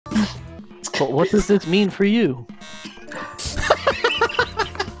But what does this mean for you?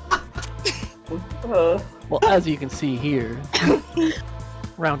 Well, as you can see here,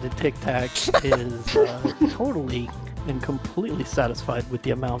 Roundedtiktak is totally and completely satisfied with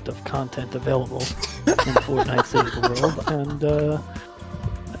the amount of content available in Fortnite Save the World,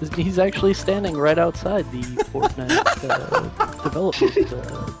 and he's actually standing right outside the Fortnite development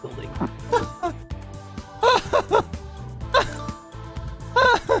building.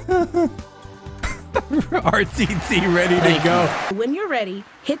 RTT ready to go. When you're ready,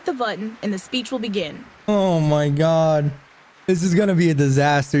 hit the button and the speech will begin. Oh my god. This is gonna be a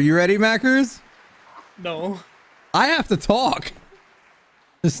disaster. You ready, Mackers? No. I have to talk.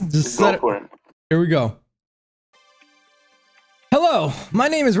 Just set it. Here we go. Hello, my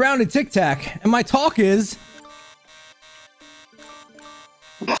name is Roundedtiktak, and my talk is...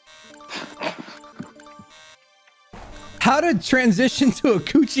 how to transition to a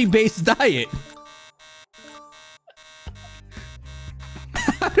coochie-based diet.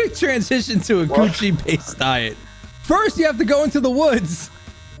 How to transition to a coochie-based diet. First, you have to go into the woods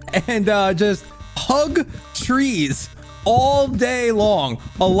and just hug trees all day long.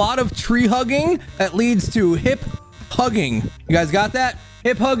 A lot of tree hugging that leads to hip hugging. You guys got that?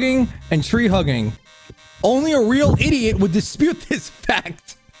 Hip hugging and tree hugging. Only a real idiot would dispute this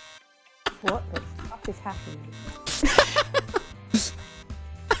fact. What the fuck is happening?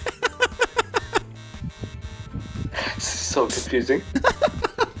 So confusing.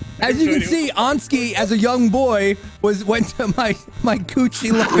 As you can see, Ansky, as a young boy, went to my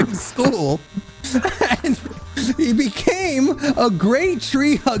coochie loving school, and he became a great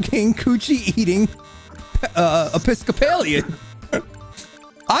tree hugging, coochie eating Episcopalian.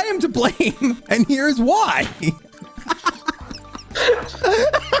 I am to blame, and here's why.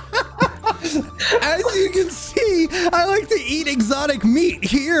 As you can see, I like to eat exotic meat.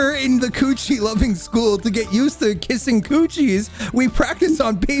 Here in the coochie loving school, to get used to kissing coochies, we practice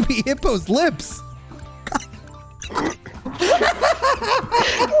on baby hippo's lips.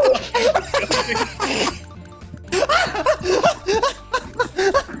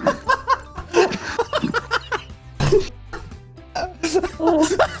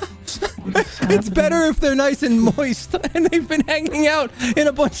 It's better if they're nice and moist and they've been hanging out in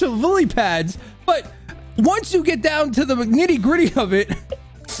a bunch of lily pads. But once you get down to the nitty gritty of it,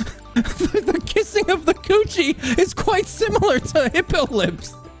 the kissing of the coochie is quite similar to hippo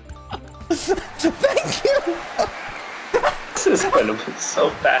lips. Thank you. This is gonna be so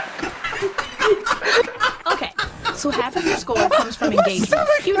bad. Okay, so half of your score comes from engagement.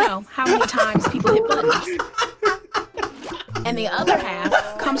 You know, how many times people hit buttons. And the other half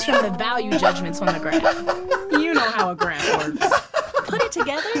comes from the value judgments on the graph. You know how a graph works. Put it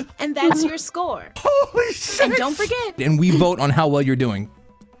together, and that's your score. Holy shit! And don't forget. And we vote on how well you're doing.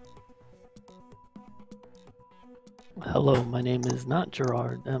 Hello, my name is not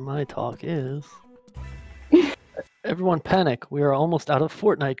Gerard, and my talk is... Everyone panic, we are almost out of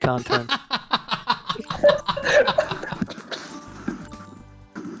Fortnite content.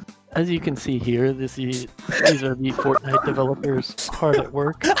 As you can see here, these are the Fortnite developers hard at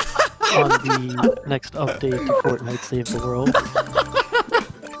work on the next update to Fortnite Save the World.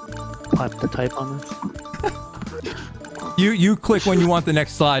 I'll have to type on this. You click when you want the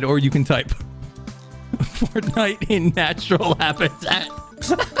next slide, or you can type. Fortnite in natural habitat.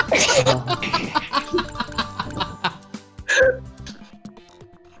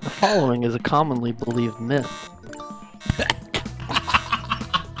 The following is a commonly believed myth.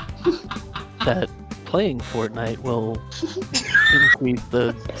 That playing Fortnite will increase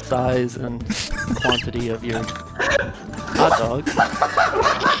the size and quantity of your hot dog.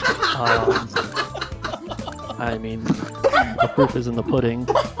 I mean, the proof is in the pudding,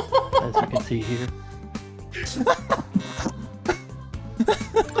 as you can see here.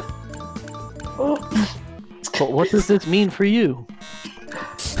 But what does this mean for you?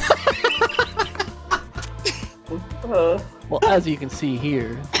 Well, as you can see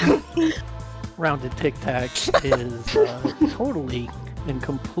here, Roundedtiktak is totally and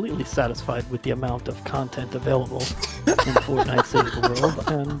completely satisfied with the amount of content available in Fortnite Save the World,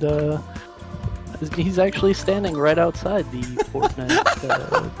 and he's actually standing right outside the Fortnite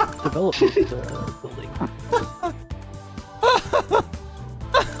development building.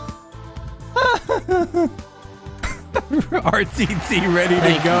 RTT ready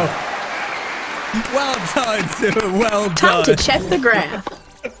to go. Well done, dude. Well done. Time to check the graph.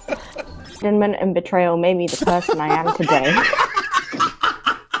 Abandonment and betrayal made me the person I am today.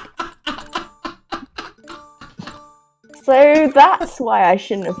 So that's why I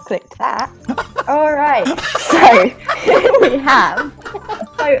shouldn't have clicked that. Alright, so here we have a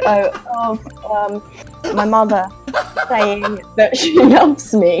photo of my mother saying that she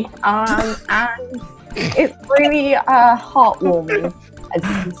loves me, and it's really heartwarming, as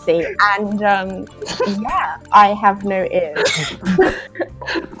you can see. And yeah, I have no ears.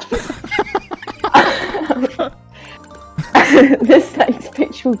 This next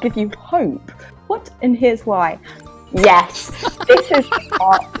picture will give you hope. What? And here's why. Yes, this is the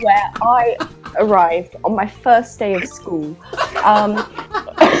part where I arrived on my first day of school.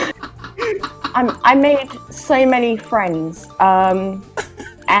 I made so many friends,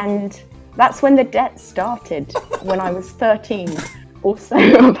 and that's when the debt started, when I was 13. Also,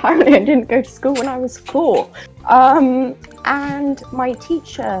 apparently I didn't go to school when I was 4. And my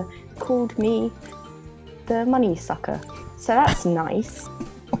teacher called me the money sucker. So that's nice.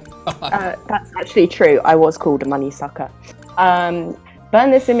 That's actually true. I was called a money sucker. Burn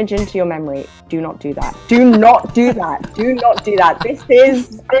this image into your memory. Do not do that. Do not do that. Do not do that.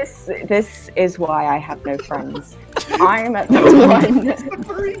 This is why I have no friends. I'm at the one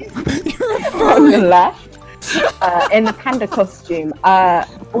on the left in the panda costume.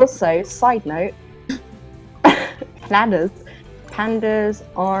 Also, side note, pandas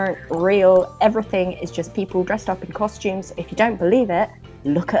aren't real. Everything is just people dressed up in costumes. If you don't believe it,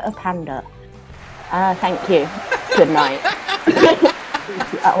 look at a panda. Thank you. Good night.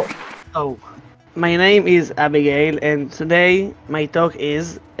 Oh, my name is Abigail, and today my talk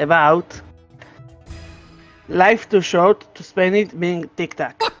is about life too short to spend it being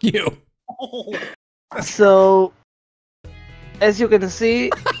TikTok. Fuck you. So, as you can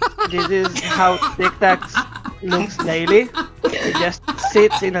see, this is how TikToks looks daily. He just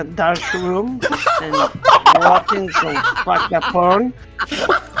sits in a dark room and watching some fucked up porn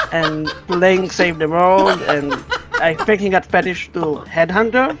and playing Save the World, and I think he got fetish to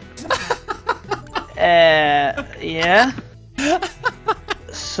Headhunter. Yeah.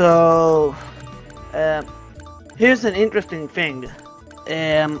 So, here's an interesting thing.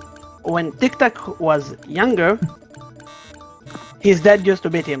 When TikTok was younger, his dad used to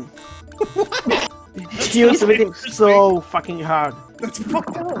beat him. He used to beat him so fucking hard. That's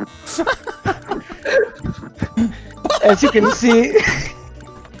fucked up. As you can see,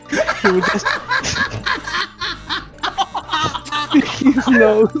 he would just stick his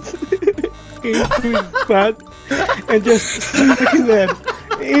nose into his butt and just stick his head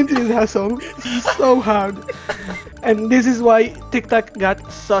into his asshole so hard. And this is why TikTok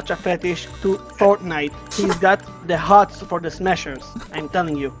got such a fetish to Fortnite. He's got the hots for the smashers, I'm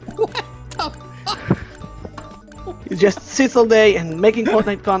telling you. What the fuck? He just sits all day and making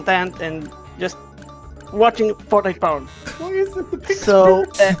Fortnite content and just watching Fortnite porn. Why is it the picture? So,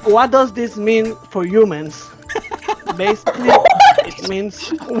 what does this mean for humans? Basically, it means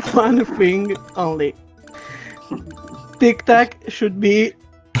one thing only. TikTok should be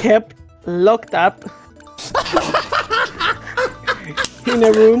kept locked up in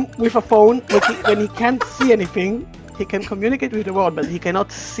a room with a phone when he can't see anything. He can communicate with the world, but he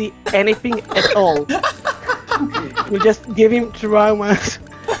cannot see anything at all. We just give him traumas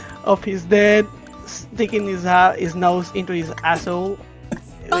of his dad sticking his nose into his asshole,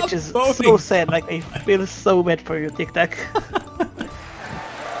 which is so sad. Like, I feel so bad for you, TikTok.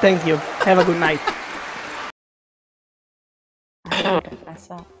 Thank you. Have a good night.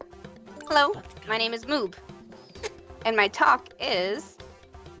 Hello, my name is Moob, and my talk is...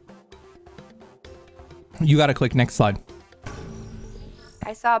 You gotta click next slide.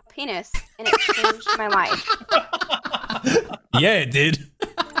 I saw a penis, and it changed my life. Yeah, it did.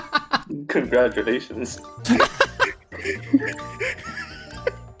 Congratulations.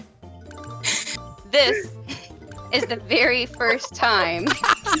 This is the very first time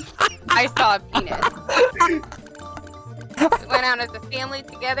I saw a penis. We went out as a family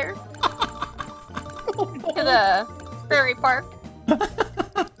together to the prairie park,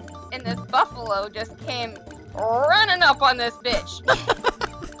 and this buffalo just came running up on this bitch.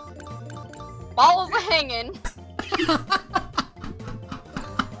 Balls hanging.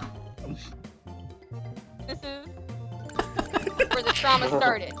 This is where the trauma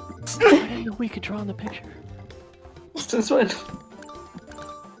started. Hey, we could draw on the picture. Since when?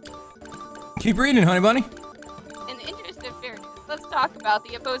 Keep reading, honey bunny. In the interest of fairness, let's talk about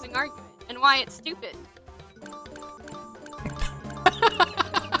the opposing argument and why it's stupid.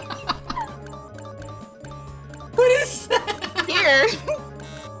 What is that? Here,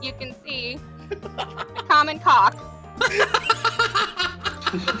 you can see the common cock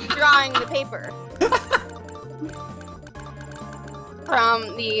drawing the paper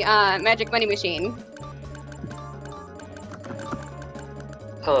from the Magic Money Machine.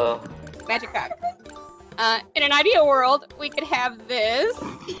 Hello. Magic cock. In an ideal world, we could have this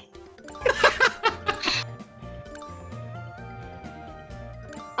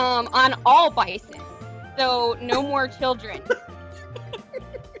on all bison. So no more children.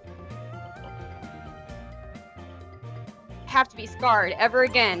 Have to be scarred ever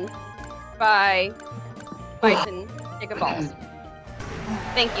again by bison chicken balls.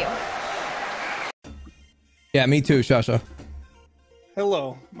 Thank you. Yeah, me too, Shasha.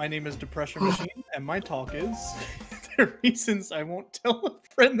 Hello, my name is Depression Machine, and my talk is the reasons I won't tell a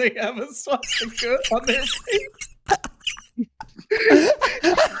friend they have a swastika on their face.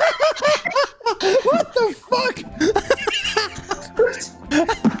 What the fuck?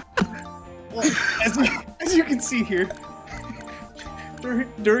 Well, as you can see here,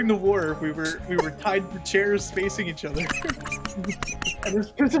 during the war, we were tied to chairs facing each other, and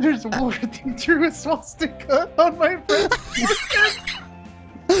as prisoners of war, they drew a swastika on my friend.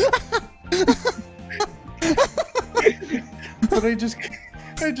 But I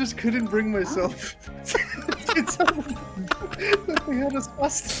just couldn't bring myself to tell them that they had a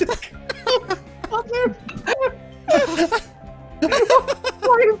swastika on their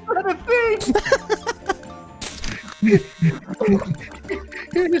Why is that a thing?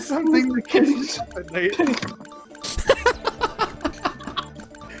 Here's something that keeps me up at night.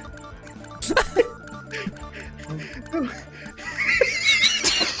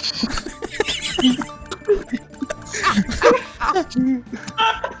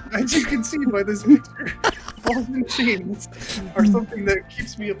 As you can see by this picture, balls and chains are something that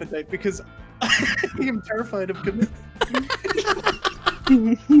keeps me up at night because I am terrified of commitment.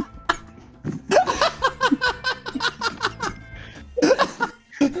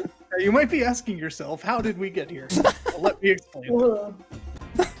 Now, you might be asking yourself, how did we get here? Well, let me explain.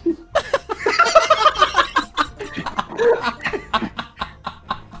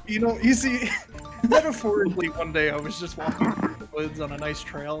 You see, metaphorically, one day I was just walking through the woods on a nice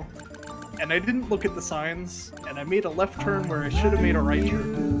trail, and I didn't look at the signs, and I made a left turn where I should have made a right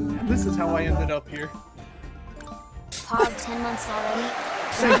turn. And this is how I ended up here. Pog, 10 months already.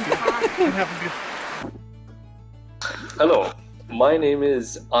 Thank you. Have a good... Hello, my name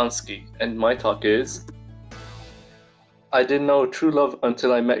is Ansky, and my talk is... I didn't know true love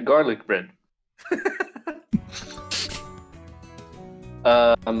until I met garlic bread.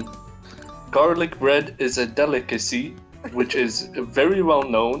 Garlic bread is a delicacy which is very well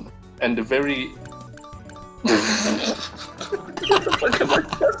known and very... What the fuck am I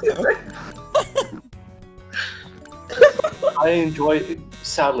talking about? I enjoy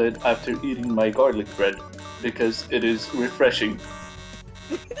salad after eating my garlic bread because it is refreshing.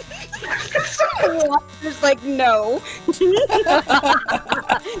 Just like, no.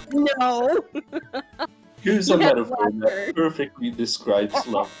 No. Here's a metaphor that perfectly describes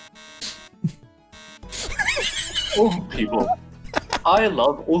love. Old people. I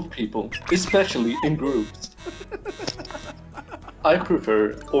love old people, especially in groups. I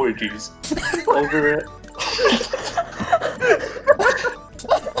prefer orgies over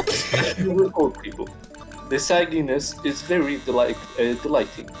old people. The sagginess is very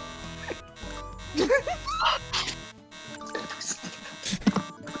delighting.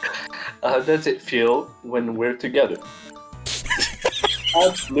 How does it feel when we're together?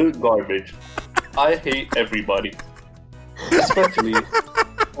 Absolute garbage. I hate everybody. Especially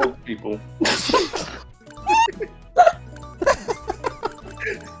old people.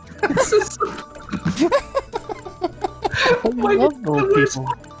 I love old people.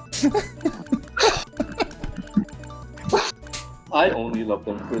 I only love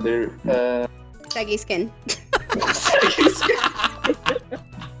them for their Saggy skin. saggy skin.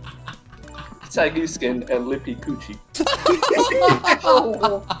 Saggy skin and lippy coochie.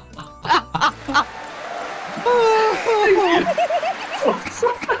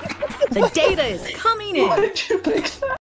 The data is coming in. Why did you pick that?